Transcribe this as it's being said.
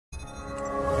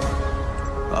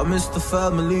I miss the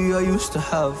family I used to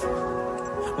have.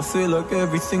 I feel like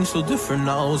everything's so different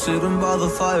now. Sitting by the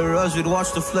fire as you'd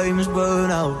watch the flames burn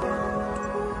out.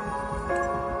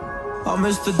 I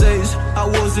miss the days I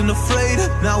wasn't afraid.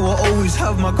 Now I always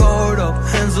have my guard up,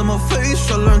 hands on my face.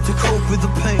 I learned to cope with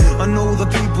the pain. I know that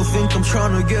people think I'm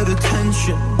trying to get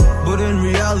attention, but in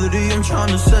reality I'm trying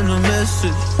to send a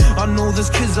message. I know there's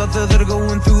kids out there that are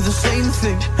going through the same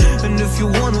thing, and if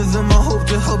you're one of them, I hope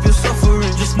to help your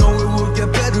suffering. Just know it will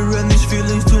get better, and these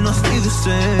feelings do not stay the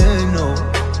same. No,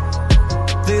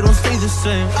 they don't stay the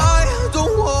same. I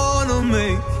don't wanna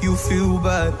make you feel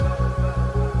bad,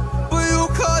 but you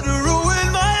kinda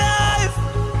ruined my life.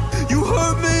 You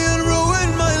hurt me and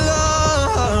ruined my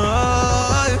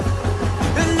life,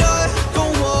 and I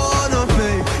don't wanna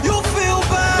make you feel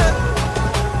bad,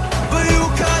 but you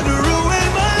kinda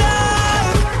ruined my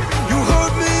life. You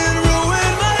hurt me and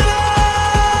ruined my life.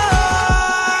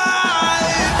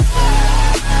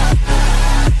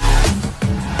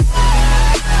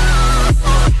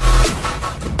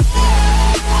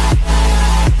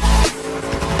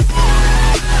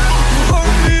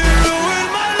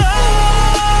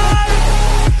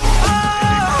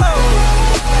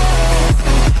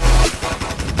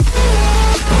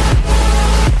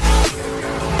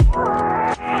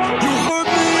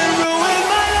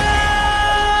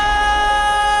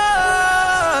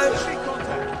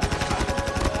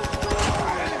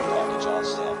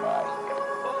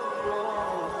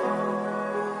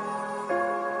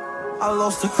 I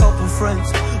lost a couple friends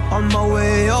on my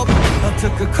way up. I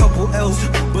took a couple L's,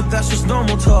 but that's just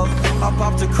normal talk. I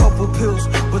popped a couple pills,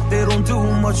 but they don't do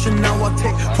much. And now I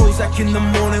take Prozac in the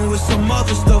morning with some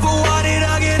other stuff. But why did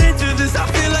I get into this? I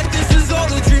feel like this is all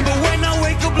a dream, but when I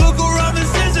wake up, look around and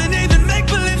sense an even make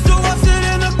believe. So I sit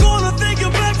in the corner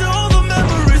thinking back to all the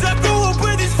memories. I grew up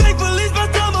with these fake beliefs, by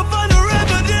the time I find a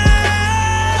remedy.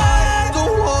 I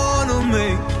don't wanna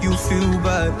make you feel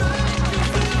bad,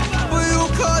 but you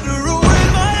kinda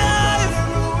ruined my life.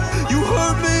 You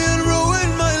hurt me and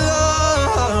ruined my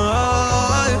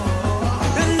life,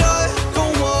 and I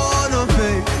don't wanna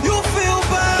make you feel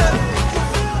bad,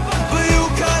 but you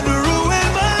kinda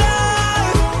ruined my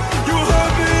life. You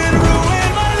hurt me and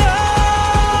ruined my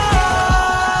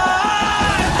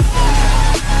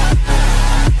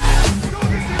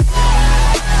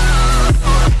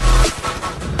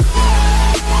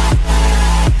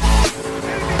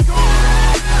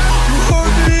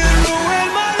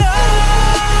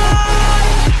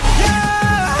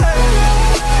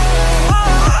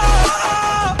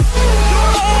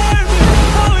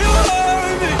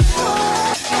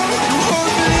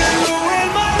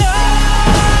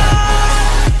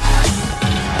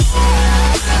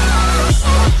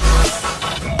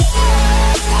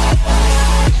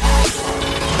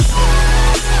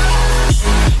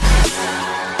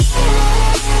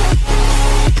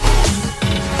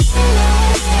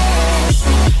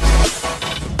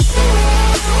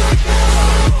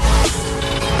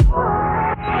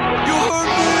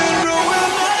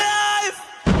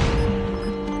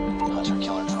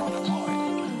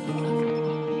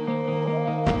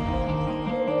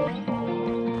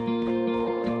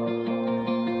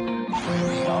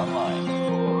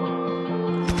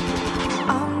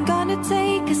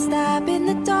take a stab in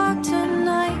the dark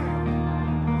tonight.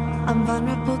 I'm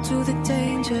vulnerable to the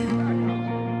danger,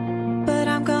 but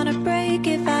I'm gonna break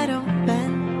if I don't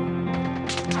bend.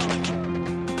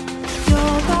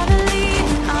 You're gonna leave,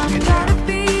 I'm gonna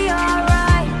be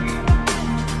alright.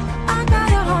 I got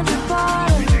 100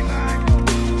 bars,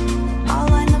 I'll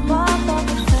line them up on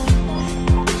the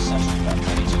fence,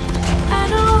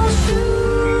 and I'll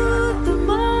shoot them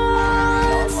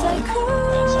once I could.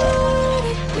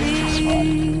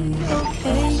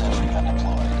 Okay.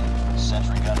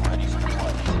 Sentry gun ready for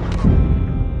deployment.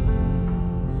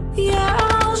 Yeah,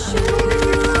 I'll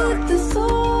shoot the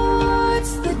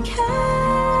thoughts that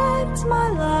kept my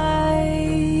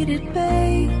light at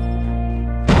bay.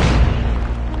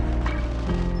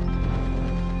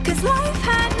 'Cause life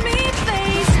had me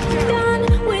face down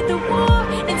with the war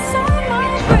inside my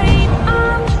brain.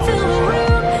 I'm still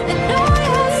around and know I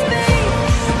have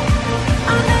space.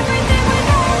 I'm everything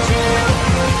without you.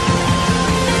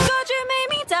 Thank God you made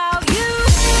me doubt you.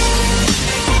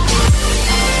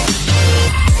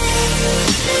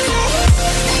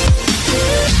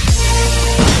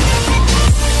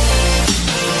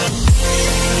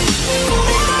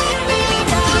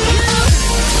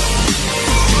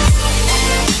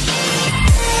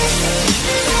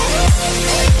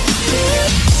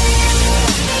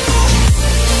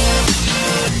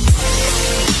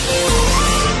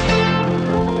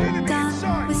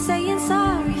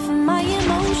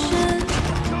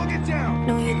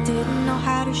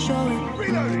 never show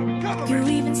it. You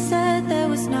even said there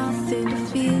was nothing to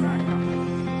feel.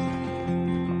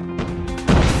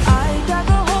 I dug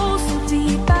a hole so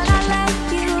deep and I let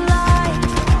you lie.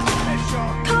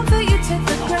 Comfort you took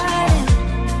for granted,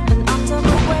 and I'm done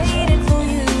with waiting for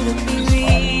you to be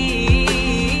real.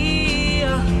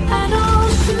 And I'll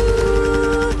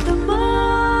shoot the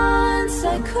months I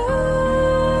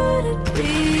couldn't be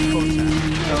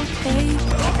okay.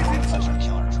 Hunter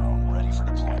killer drone ready for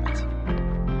deployment.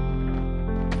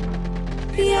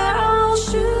 Yeah, I'll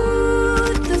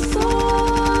shoot the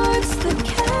thoughts that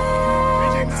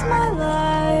kept my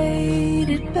light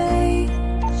at bay.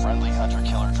 Friendly hunter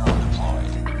killer drone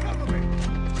deployed.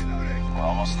 We're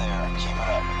almost there. Keep it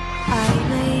up. I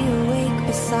lay awake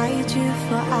beside you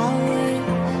for hours.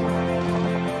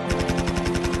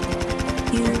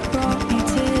 You brought me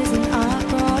tears and I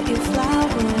brought you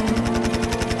flowers.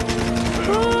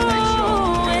 Ooh,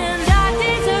 and I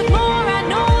deserve more. I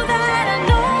know that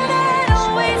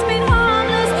always been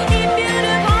harmless. If you'd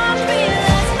have harmed me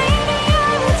less, maybe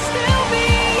I would still be.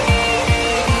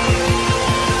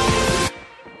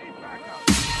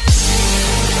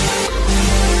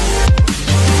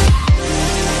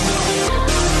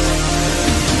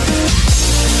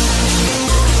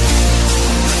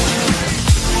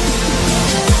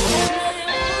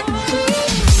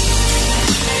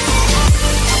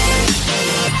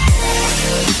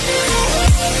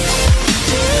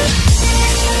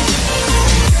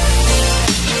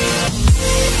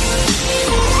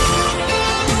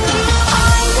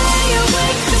 I lay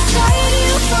awake beside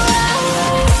you for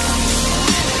hours.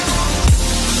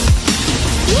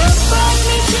 You brought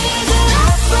me tears and I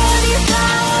brought you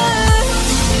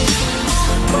flowers.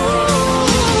 Ooh,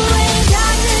 and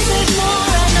I deserve more.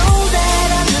 I know that.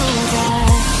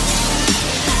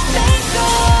 Thank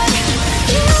God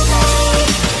you made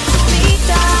me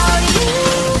doubt you.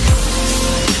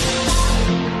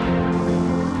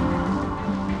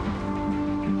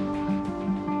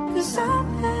 'Cause I'm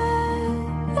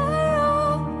better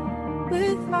off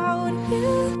without you.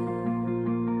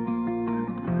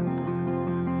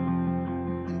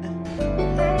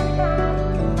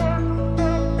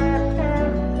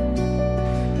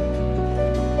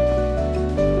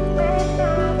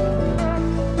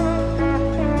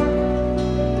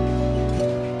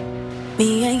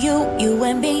 Me and you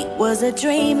and me was a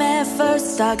dream at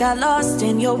first. I got lost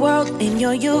in your world, in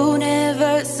your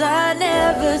universe. I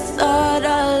never thought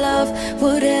our love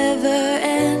would ever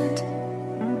end.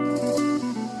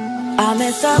 I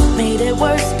messed up, made it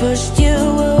worse, pushed you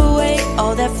away.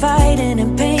 All that fighting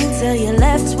and pain till you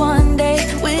left one day.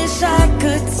 Wish I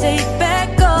could take back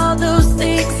all those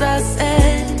things I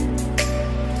said.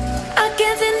 I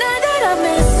can't deny that I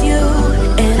miss you,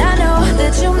 and I know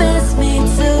that you miss me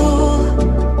too.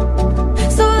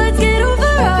 So let's get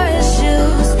over our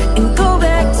issues and go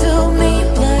back to me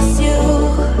plus you.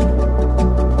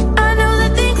 I know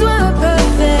that things weren't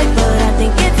perfect, but I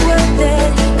think it's worth it.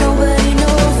 Nobody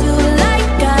knows you like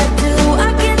I do. I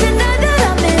can't deny that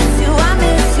I miss you, I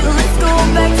miss you. Let's go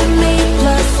back to me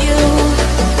plus you.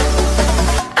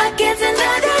 I can't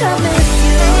deny that I miss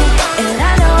you, and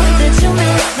I know that you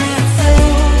miss me too.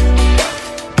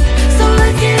 So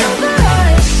let's get over our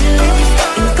issues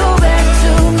and go back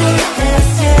to me plus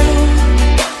you.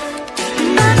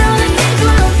 I know that things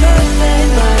weren't perfect,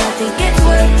 but I think it's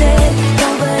worth it.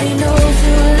 Nobody knows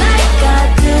you like I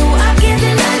do. I can't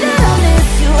deny that I miss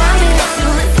you, I miss you.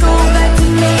 Let's go back to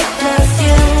me plus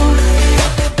you.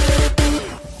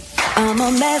 I'm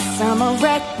a mess, I'm a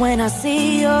wreck when I see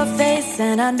your face,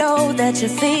 and I know that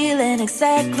you're feeling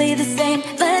exactly the same.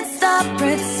 Let's stop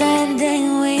pretending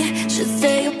we should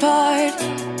stay apart.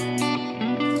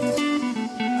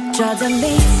 Tried to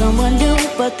meet someone new,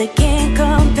 but they can't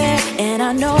compare. And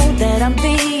I know that I'm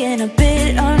being a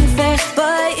bit unfair,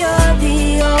 but you're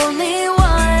the only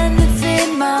one that's in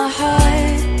my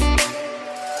heart.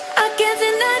 I can't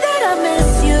deny that I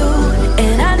miss you,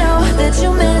 and I know that you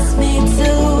miss me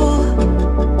too.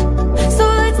 So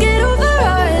let's get over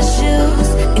our issues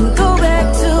and go back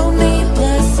to me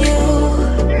plus you.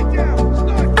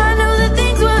 I know that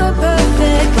things weren't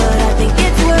perfect, but I think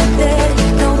it's worth it.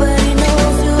 Nobody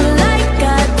knows you like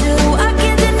I do. I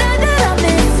can't deny that I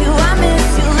miss you, I miss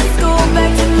you. Let's go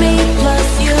back to me plus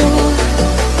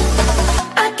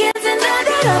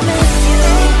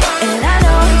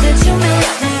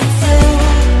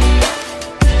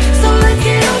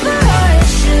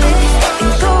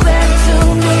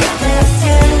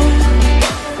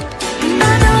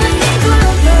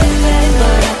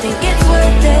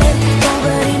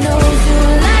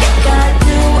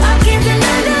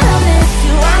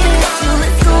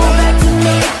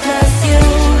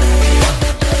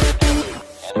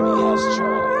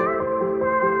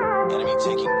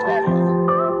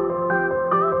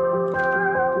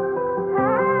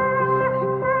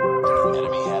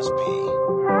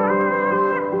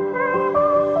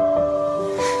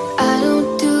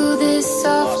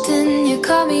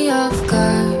me off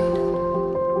guard.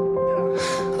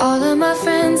 All of my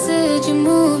friends said you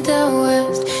moved out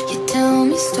west. You tell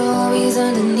me stories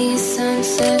underneath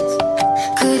sunsets.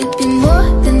 Could it be more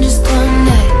than just one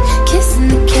night? Kissing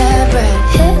the cab ride,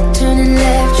 head turning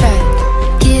left, right.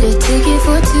 Get a ticket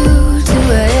for two to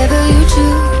wherever you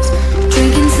choose.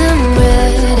 Drinking some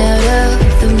red out of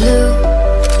the blue.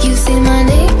 You say my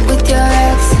name with your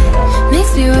accent,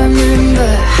 makes me remember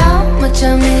how much I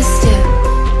missed you.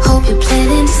 Hope you're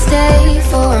planning to stay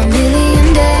for a million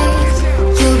days.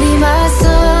 You'll be my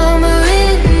summer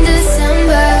in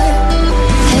December.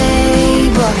 Hey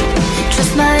boy,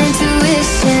 trust my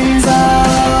intuitions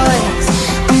always.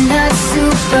 I'm not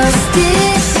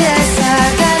superstitious, I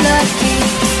got lucky.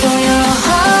 Stole your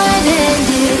heart and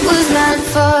it was mine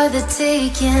for the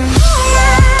taking.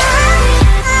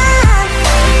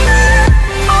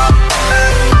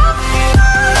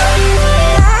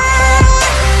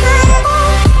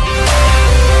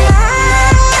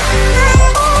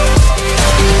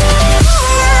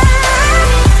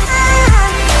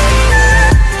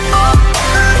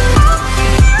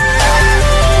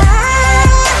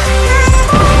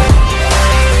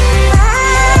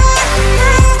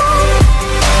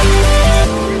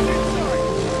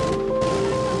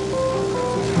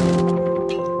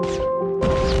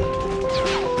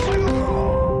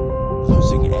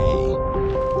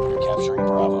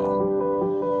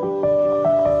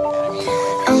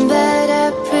 I'm bad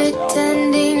at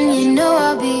pretending, you know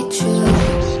I'll be true.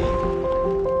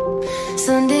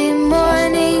 Sunday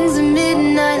mornings and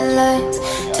midnight lights,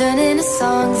 turning to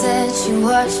songs that you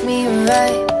watched me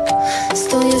write.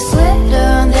 Stole your sweater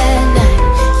on that night,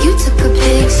 you took a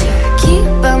picture, keep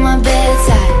by my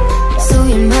bedside. So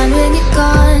you're mine when you're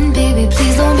gone, baby,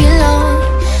 please don't be long.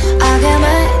 I got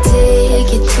my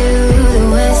ticket to the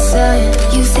west side.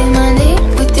 You say my name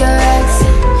with your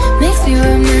accent, makes me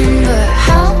remember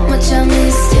how much I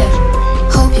missed you.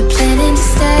 Hope you're planning to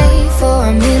stay for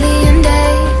a million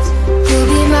days. You'll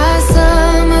be my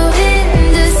summer in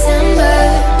December.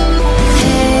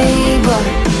 Hey boy,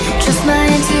 trust my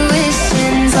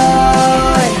intuitions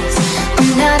always. I'm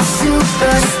not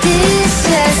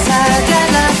superstitious, I got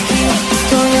lucky.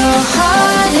 Stole your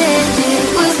heart and it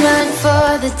was mine for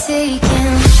the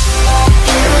taking.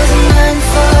 It was mine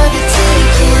for the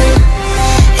taking.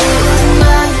 It was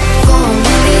mine for a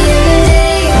million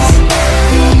days,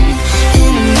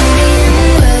 in a million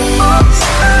ways.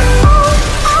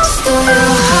 Stole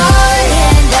your heart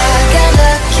and I got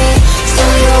lucky.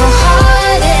 Stole your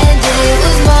heart and it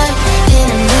was mine in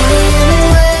a million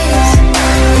ways,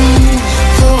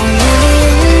 for a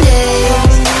million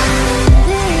days.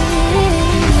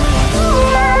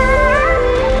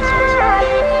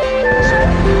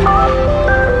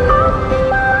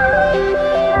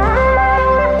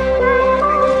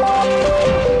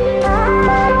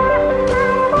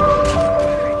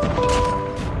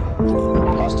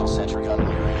 Hostile sentry gun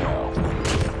near AO.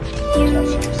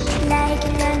 Like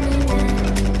an animal,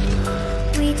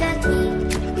 without me,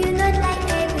 you're not like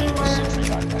everyone. Sentry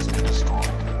gun has been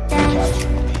destroyed. That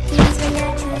is when I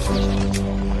choose you.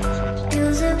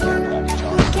 You're the one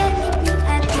who can make me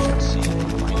happy. See,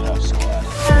 bring it up, squad.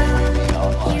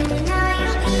 You know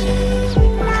you're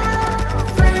in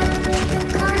love when you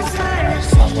come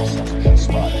Hostile sentry gun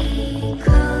spotted.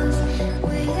 because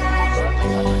we got Hunter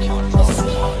killer drone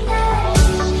deployed.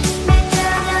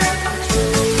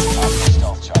 Hostile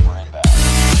stealth chopper inbound.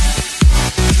 Airstrike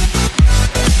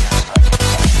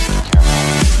incoming.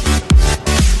 Careful.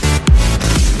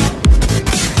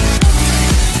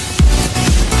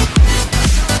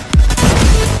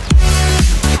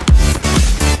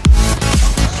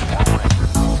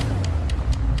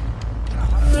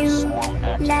 you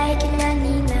like an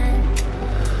animal.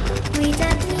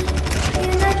 Without me,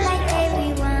 you're not like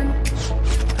everyone.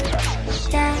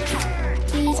 That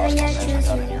is why I choose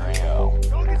Gun near AO.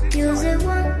 you. You're the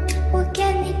one who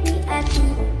can make me happy.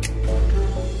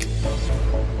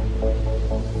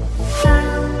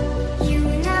 You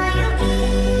know you're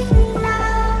in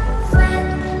love when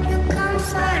you come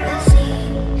for the sea.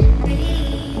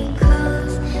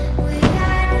 Because we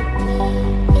are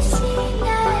the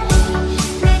scenery,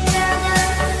 better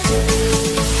than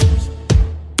trees.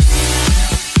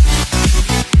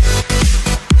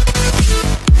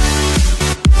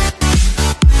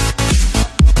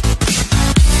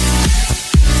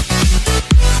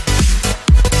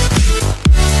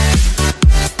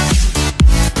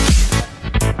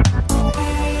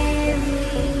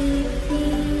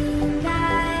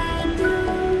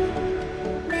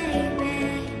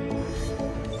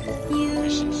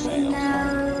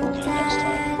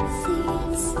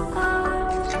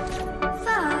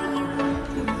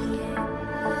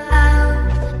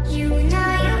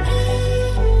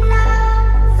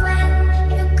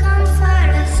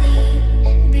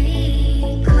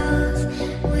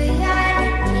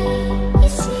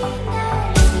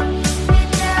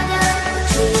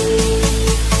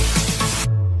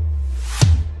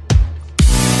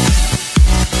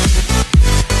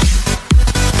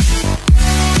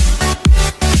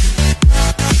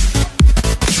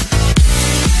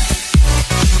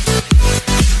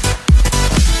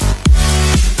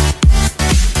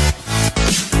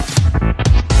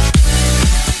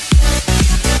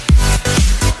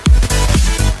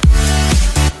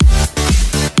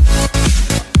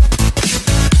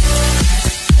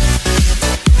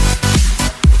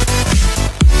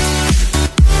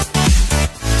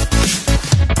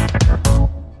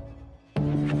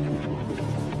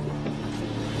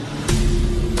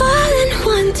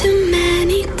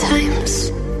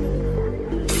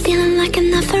 feeling like it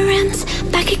never ends.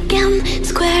 Back again,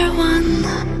 square one.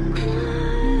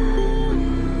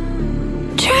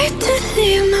 Tried to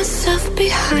leave myself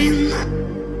behind,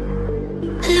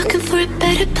 looking for a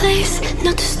better place,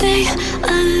 not to stay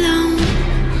alone.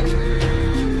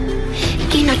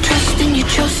 Gain our trust and you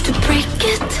chose to break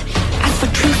it. Ask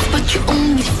for truth but you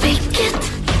only fake it.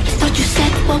 Thought you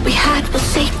said what we had was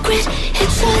sacred.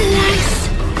 It's all lies,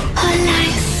 all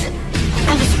lies.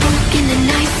 I was broken and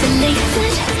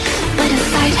isolated, but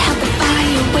inside held the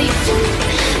fire waiting.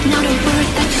 Not a word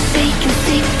that you say can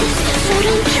save this, so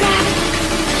don't try,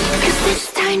 'cause this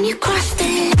time you crossed the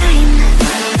line.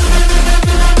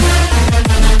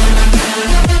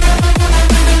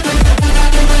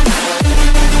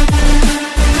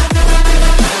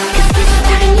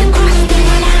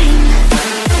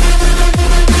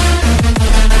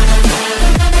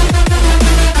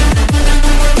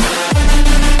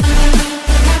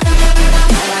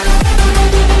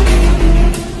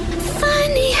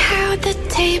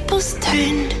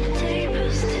 Turned.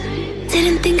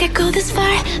 Didn't think I'd go this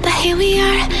far, but here we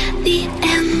are, the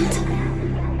end.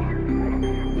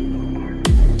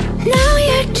 Now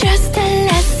you're just a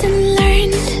lesson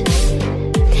learned,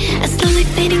 a slowly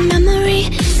fading memory,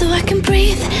 so I can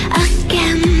breathe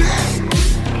again.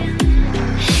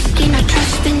 Gain our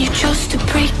trust and you chose to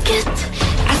break it.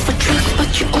 Ask for truth but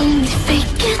you only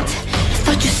fake it.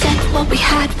 Thought you said what we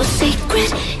had was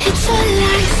sacred. It's all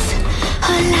lies,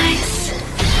 all lies.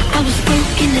 I was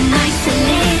broken and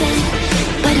isolated,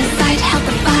 but inside held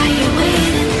the fire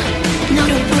waiting. Not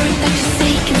a word that you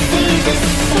say can save this,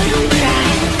 so don't try,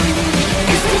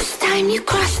 'cause this time you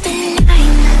crossed the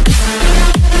line.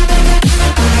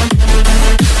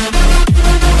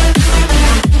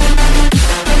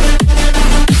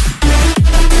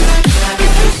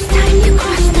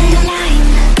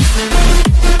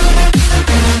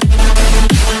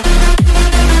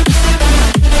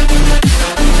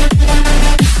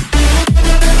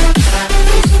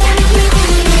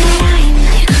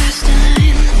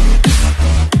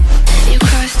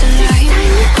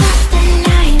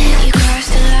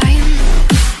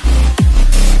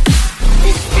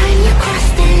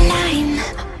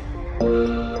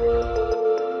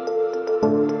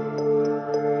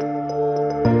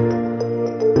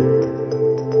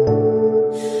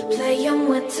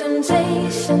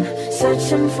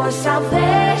 Searching for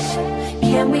salvation,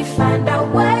 can we find our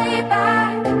way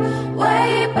back,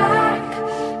 way back?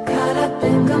 Caught up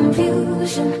in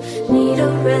confusion, need a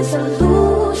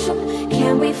resolution.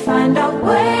 Can we find our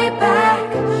way back,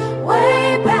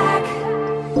 way back?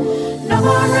 No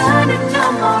more running, no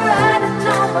more running,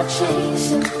 no more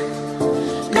chasing.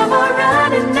 No more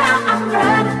running now, I'm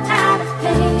running out of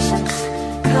patience.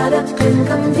 Caught up in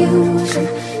confusion,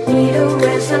 need a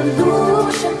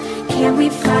resolution. Can we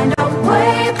find our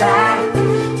way back,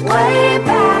 way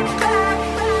back?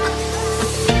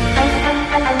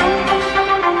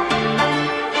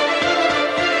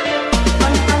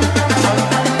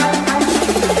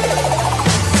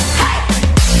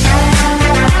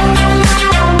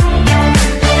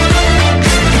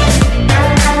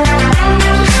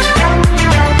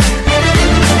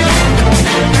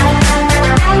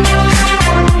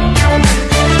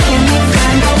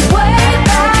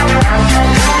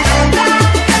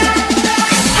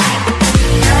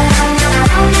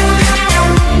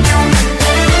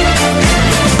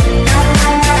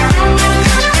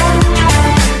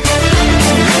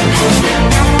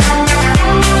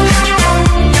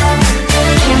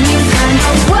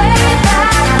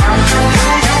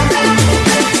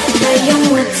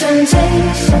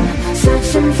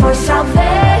 Searching for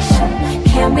salvation,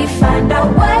 can we find our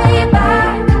way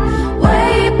back,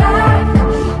 way back?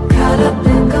 Caught up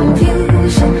in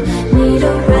confusion, need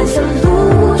a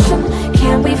resolution.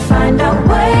 Can we find our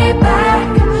way back,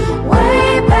 way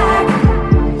back?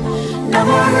 No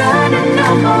more running, no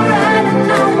more running,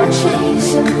 no more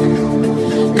chasing.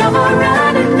 No more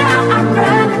running now, I'm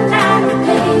running out of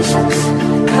patience.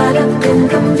 Caught up in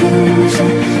confusion,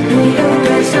 need a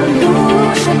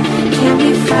resolution. Can we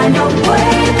find our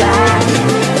way back,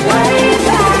 way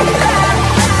back?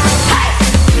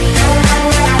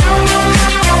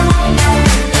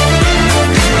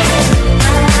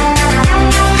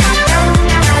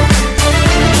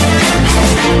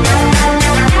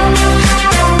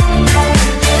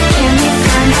 Can we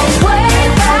find our way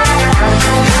back?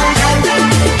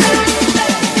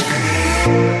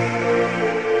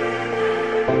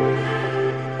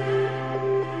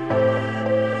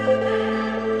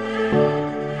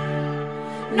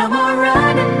 No more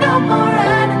running, no more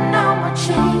running, no more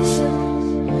chasing.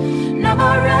 No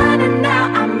more running now,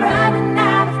 I'm running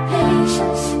out of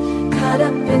patience. Caught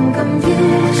up in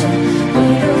confusion,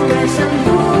 need a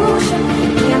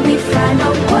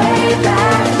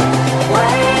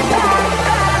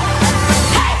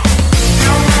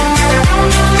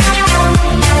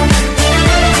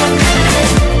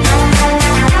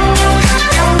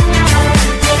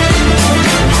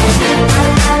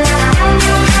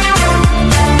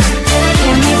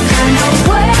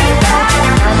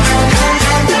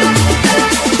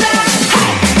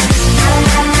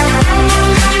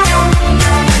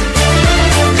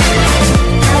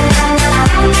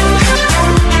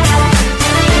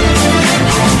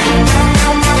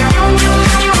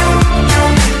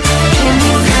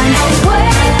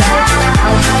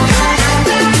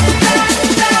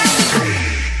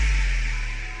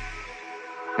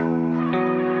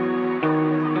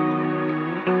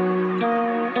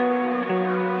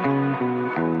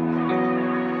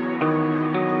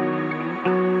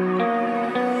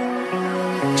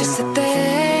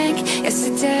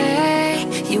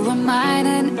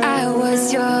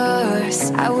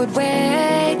I would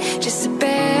wait just to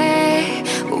be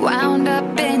wound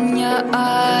up in your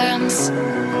arms.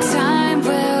 Time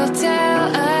will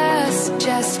tell us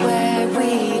just where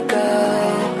we go.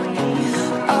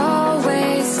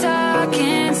 Always stuck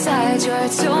inside your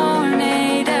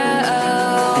tornado.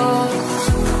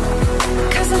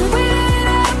 'Cause I'm waiting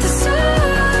at the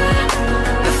sun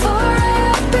before I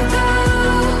up and go.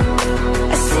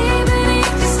 I see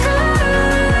beneath the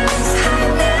skies I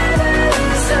never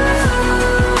saw.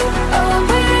 Oh, I'm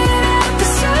waiting at the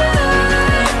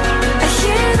sun. I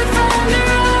hear the thunder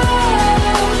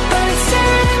roll, but it's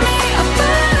tearing me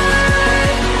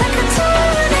apart like a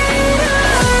tornado.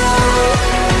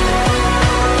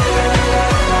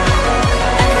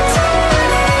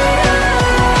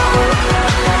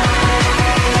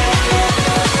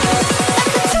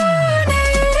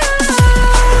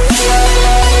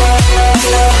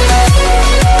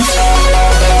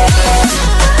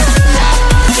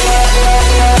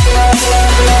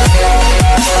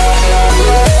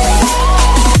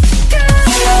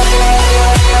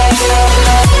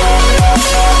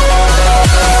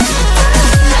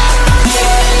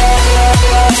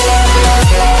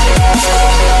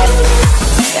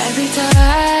 Every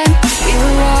time we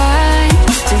rewind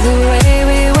to the way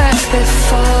we were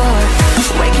before,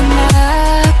 waking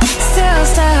up, still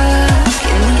stuck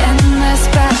in the endless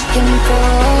back and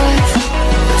forth.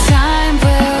 Time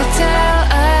will tell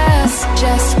us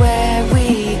just where we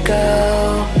go.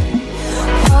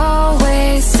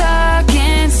 Always stuck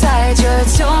inside your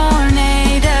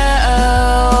tornado.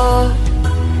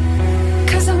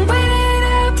 'Cause I'm waiting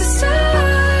up the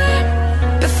sun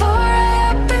before I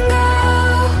up and go.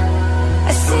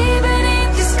 I see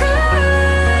beneath the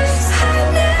skies I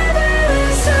never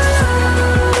saw.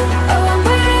 Oh, I'm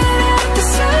waiting up the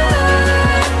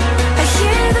sun. I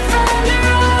hear the thunder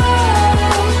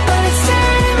roll, but it's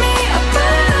tearing me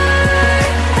apart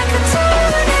like a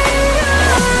tornado.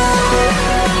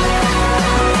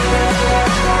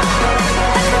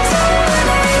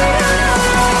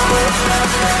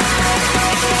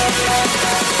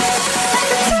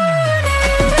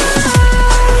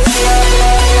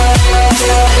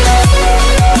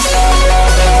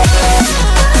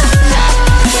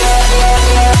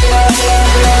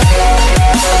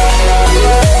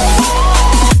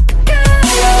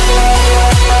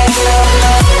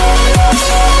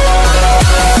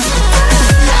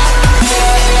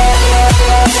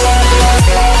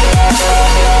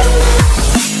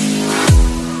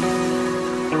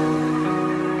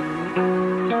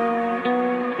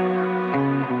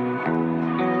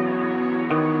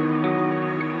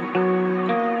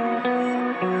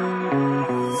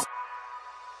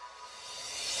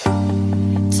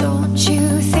 Don't you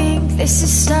think this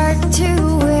is starting to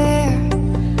wear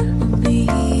on me?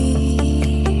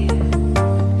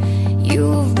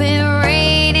 You've been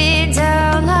raining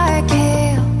down like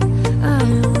hail.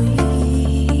 I'm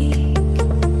weak.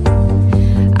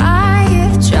 I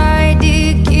have tried to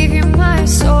give you my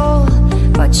soul,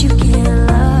 but you can't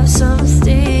love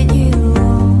something you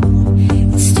own.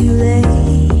 It's too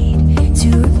late to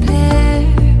repair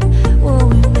what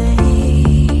we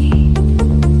made.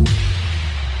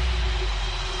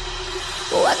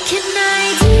 What can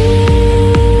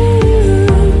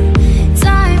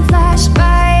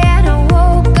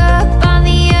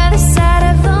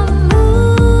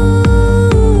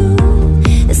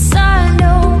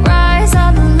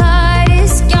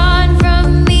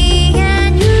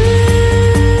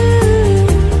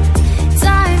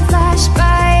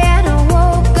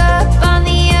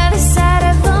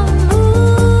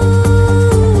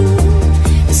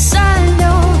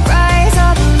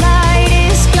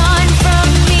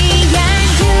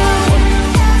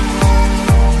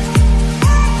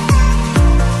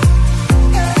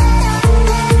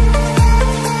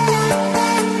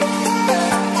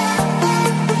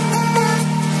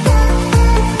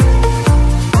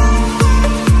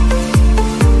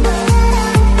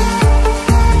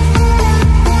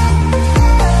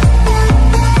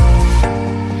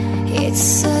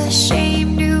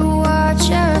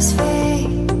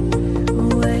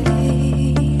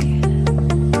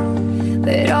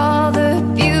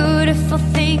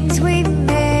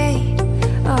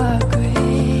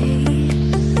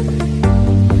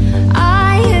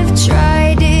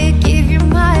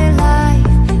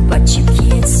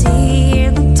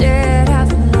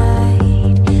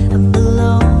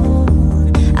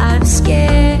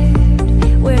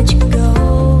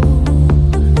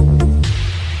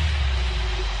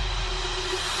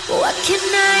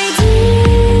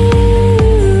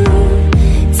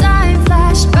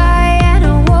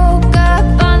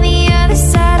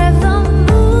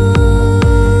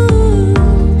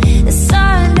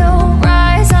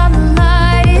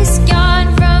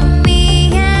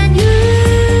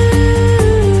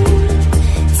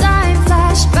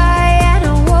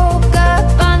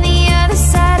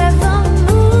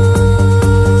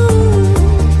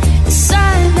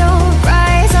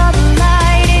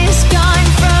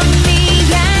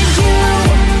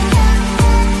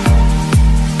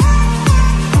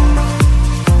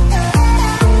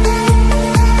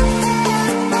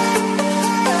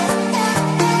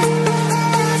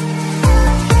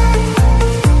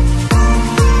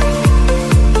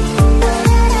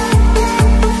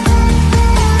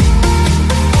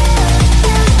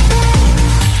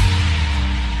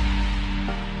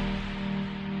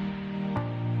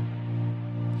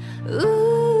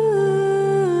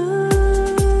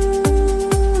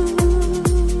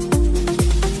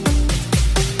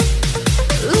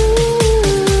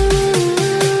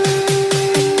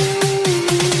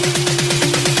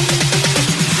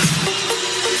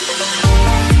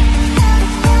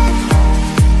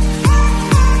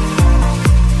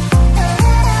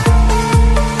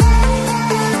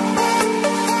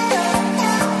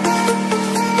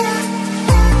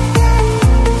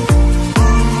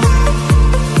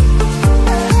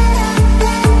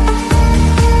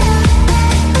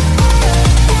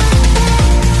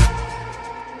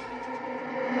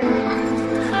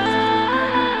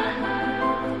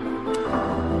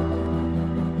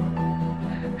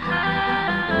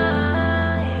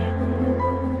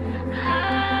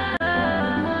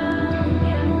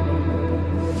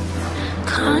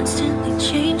Constantly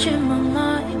changing my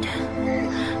mind.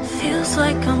 Feels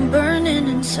like I'm burning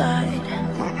inside.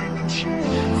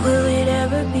 Will it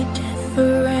ever be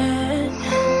different?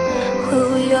 Will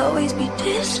we always be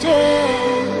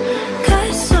distant?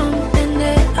 'Cause something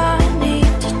that I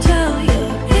need to tell you.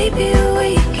 Maybe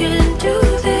we can do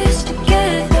this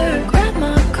together. Grab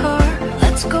my car,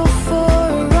 let's go for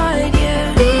a ride, yeah.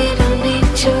 We don't need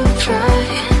to try.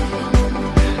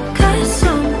 'Cause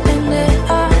something that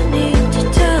I need to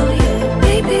tell you.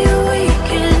 Maybe we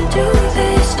can do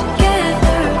this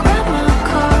together. Grab my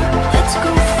car, let's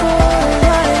go for a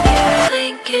ride, yeah.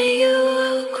 Thinking you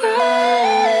will cry.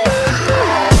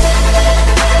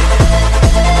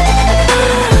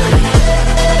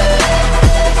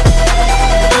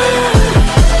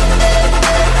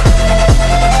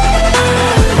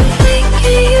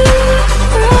 Thinking you will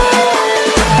cry.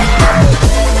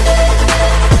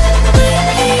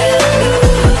 Thinking you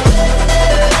will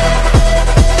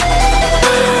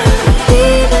We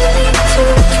don't need to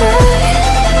try.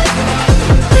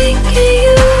 Thinking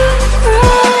you will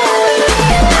cry.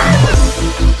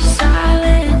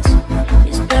 Silence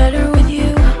is better with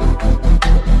you.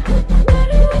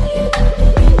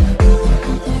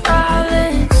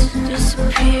 Violence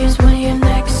disappears when you're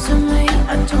next to me.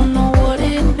 I don't know what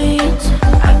it means.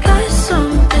 I got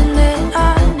something that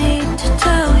I need to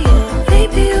tell you.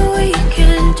 Maybe we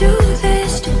can do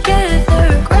this together.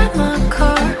 Grab my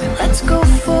car, let's go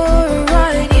for a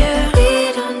ride, yeah. We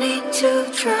don't need to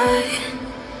try.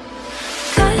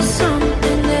 Got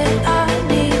something that I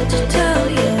need to tell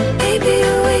you. Maybe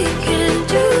we can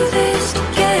do this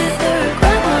together.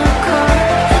 Grab my car,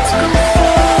 let's go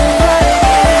for a ride,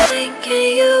 yeah. Thinking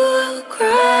you will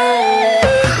cry.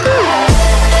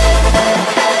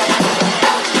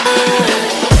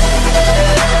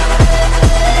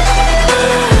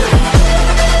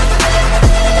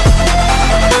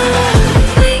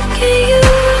 Thinking you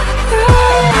will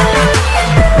cry.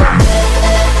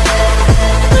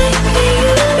 Thinking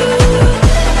you will.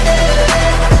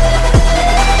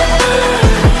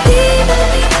 We don't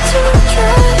need to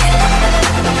try.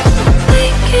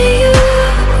 Thinking you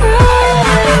will cry.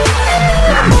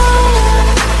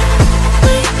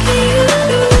 Thinking you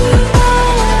will.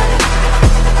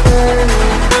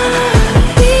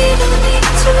 We don't need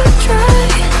to try.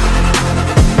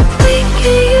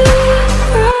 Thinking you will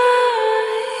cry.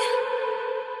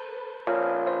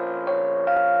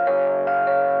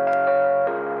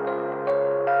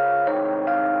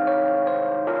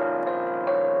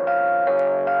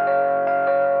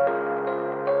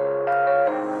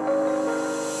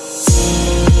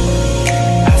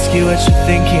 Ask you what you're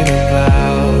thinking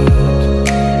about.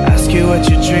 Ask you what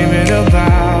you're dreaming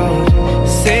about.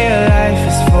 Say your life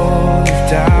is full of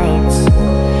doubts.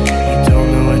 You don't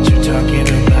know what you're talking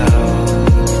about.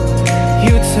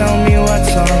 You tell me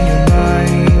what's on your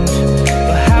mind,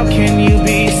 but how can you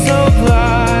be so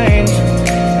blind?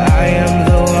 I am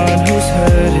the one who's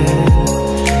hurting,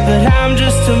 but I'm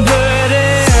just a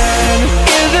burden.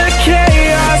 In the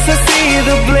chaos I see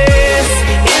the bliss.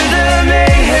 In the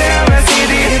mayhem I see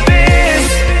the abyss.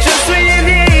 Just when you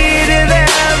needed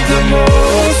them the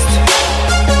most,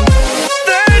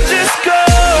 they're just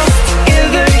ghosts. In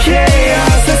the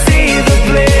chaos I see the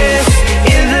bliss.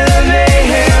 In the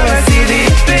mayhem I see the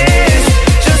abyss.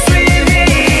 Just when you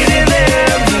needed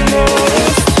them the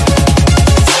most,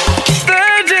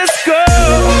 they're just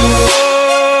ghosts.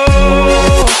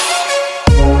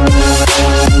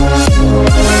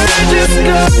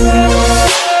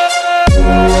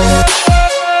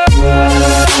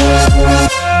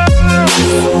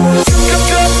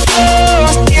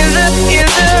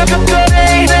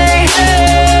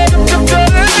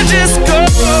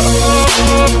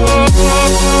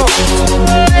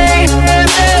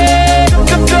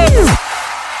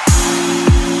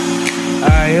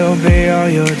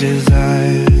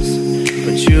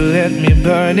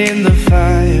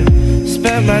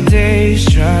 spent my days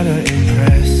trying to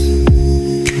impress,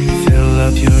 fill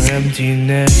up your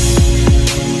emptiness.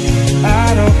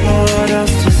 I don't know what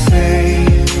else to say.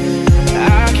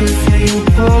 I can feel you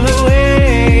pull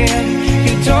away.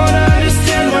 You don't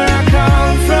understand where I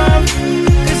come from,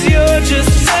 'cause you're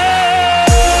just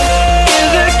in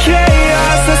the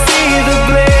chaos, I see the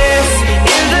bliss.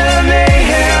 In the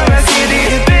mayhem, I see the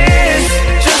abyss.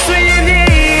 Just when you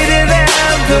needed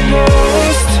them the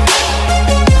most,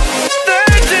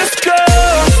 they're just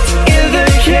ghosts. In the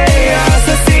chaos,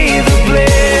 I see the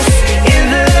bliss. In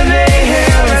the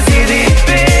mayhem, I see the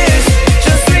abyss.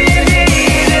 Just when you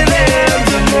needed them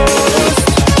the most,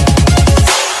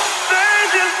 they're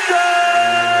just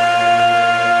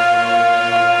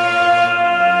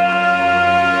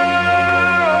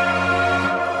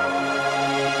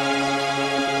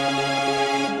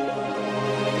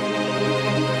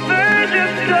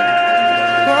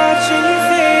watching you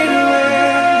fade away.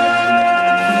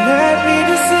 You let me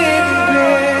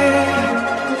disintegrate.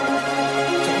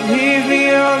 Don't leave me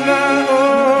on my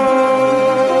own.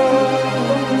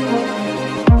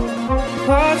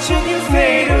 Watching you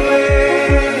fade away.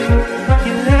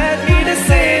 You let me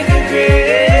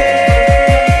disintegrate.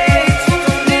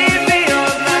 Don't leave me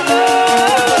on my own.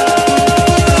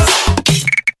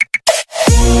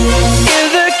 In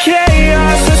the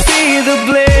chaos, I see the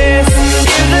bliss.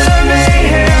 In the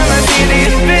mayhem, I see the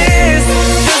abyss.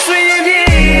 Just when you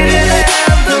needed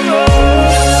them the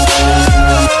most,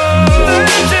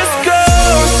 they're just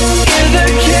ghosts. In the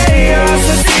chaos,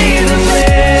 I see the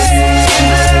bliss. In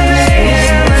the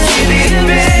mayhem, I see the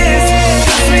abyss.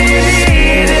 Just when you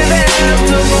needed them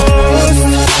the most,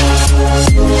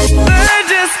 they're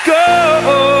just ghosts.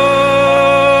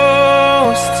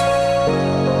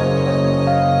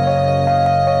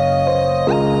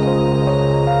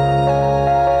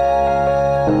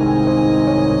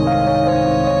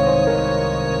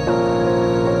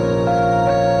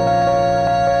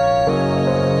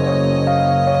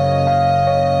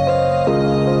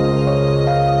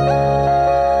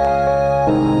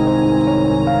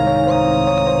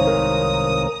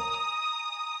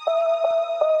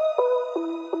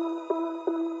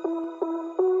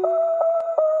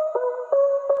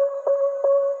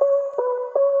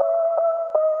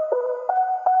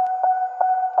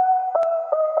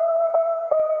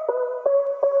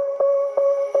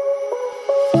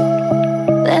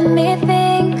 Let me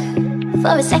think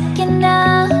for a second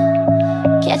now.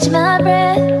 Catch my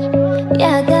breath.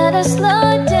 Yeah, I gotta slow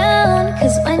down.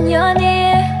 'Cause when you're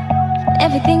near,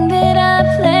 everything that I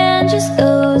planned just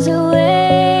goes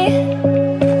away.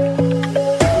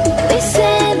 We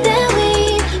said that we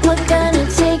were gonna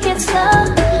take it slow,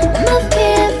 move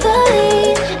carefully,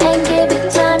 and give it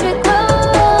time to grow.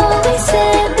 We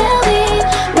said that we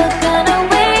were gonna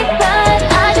wait, but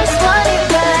I just want it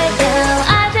right now.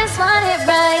 I just want it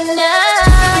right now.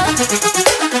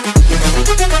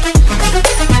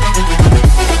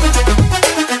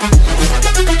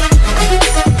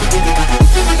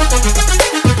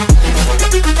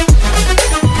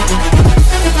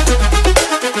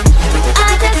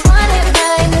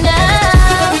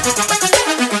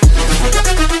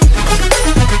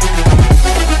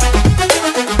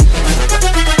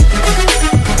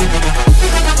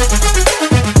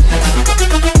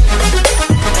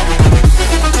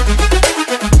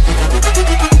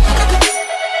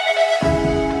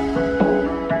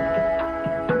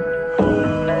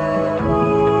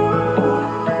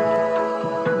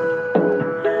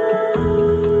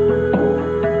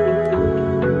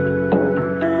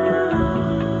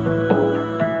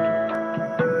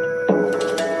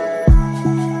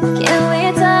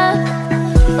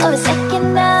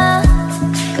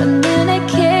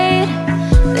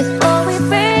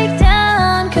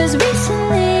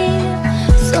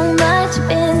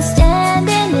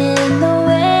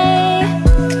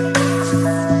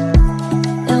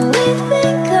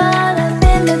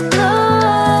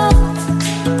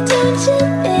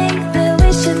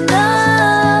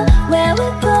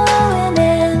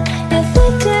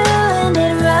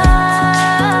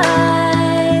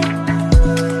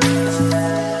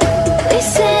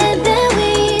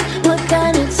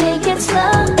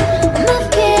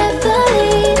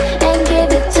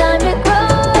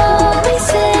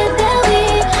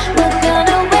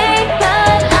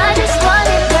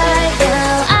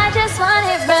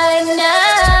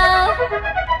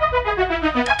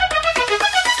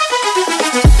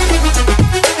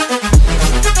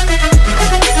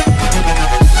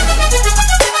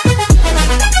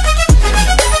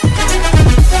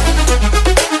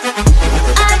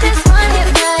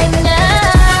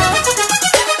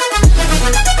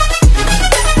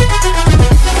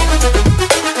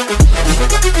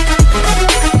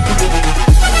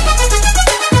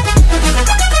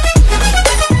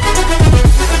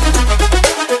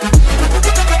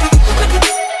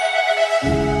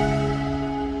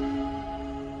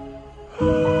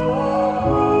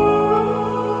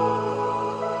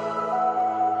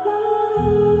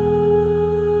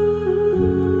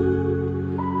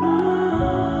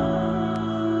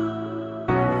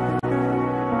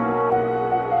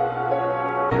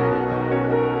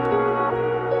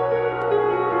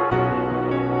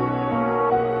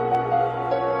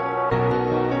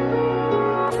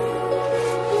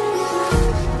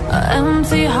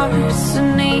 Empty hearts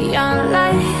and neon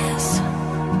lights,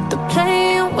 they're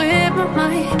playing with my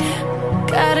mind.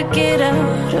 Gotta get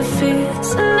out of here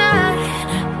tonight.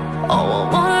 Oh, I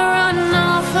wanna run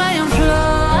off and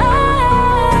fly,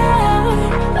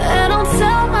 and I'll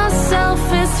tell myself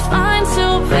it's fine to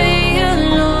be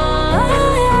alone,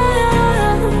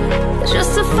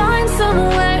 just to find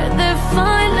somewhere that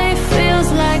finally feels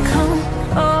like home.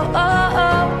 Oh, oh,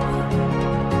 oh.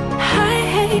 I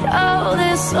hate all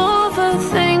this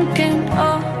overthinking.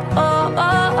 Oh, oh,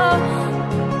 oh, oh.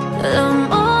 The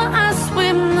more I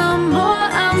swim, the more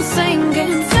I'm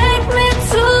sinking. Take me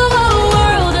to a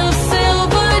world of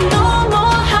silver. No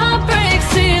more heartbreaks,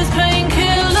 tears,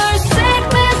 painkillers. Take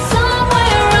me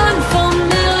somewhere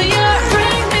unfamiliar.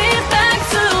 Bring me back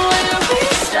to where we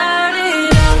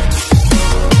started out.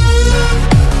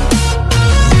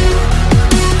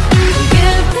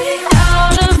 Get me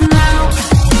out of now,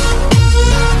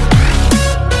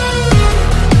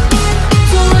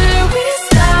 to where we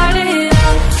started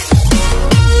out.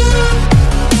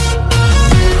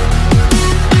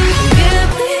 Get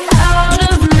me out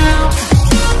of now,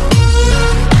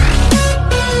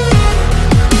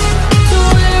 to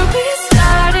where we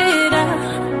started out.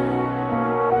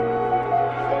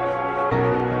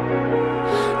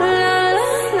 La la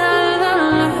la la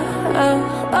la, oh,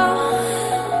 oh.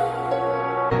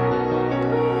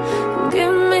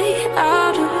 Get me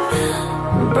out of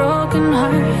broken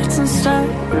hearts and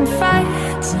starting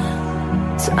fights,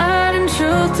 turning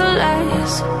truth to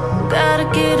lies. Gotta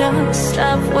get up,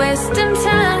 stop wasting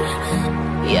time.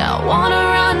 Yeah, I wanna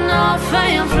run off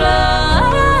and fly.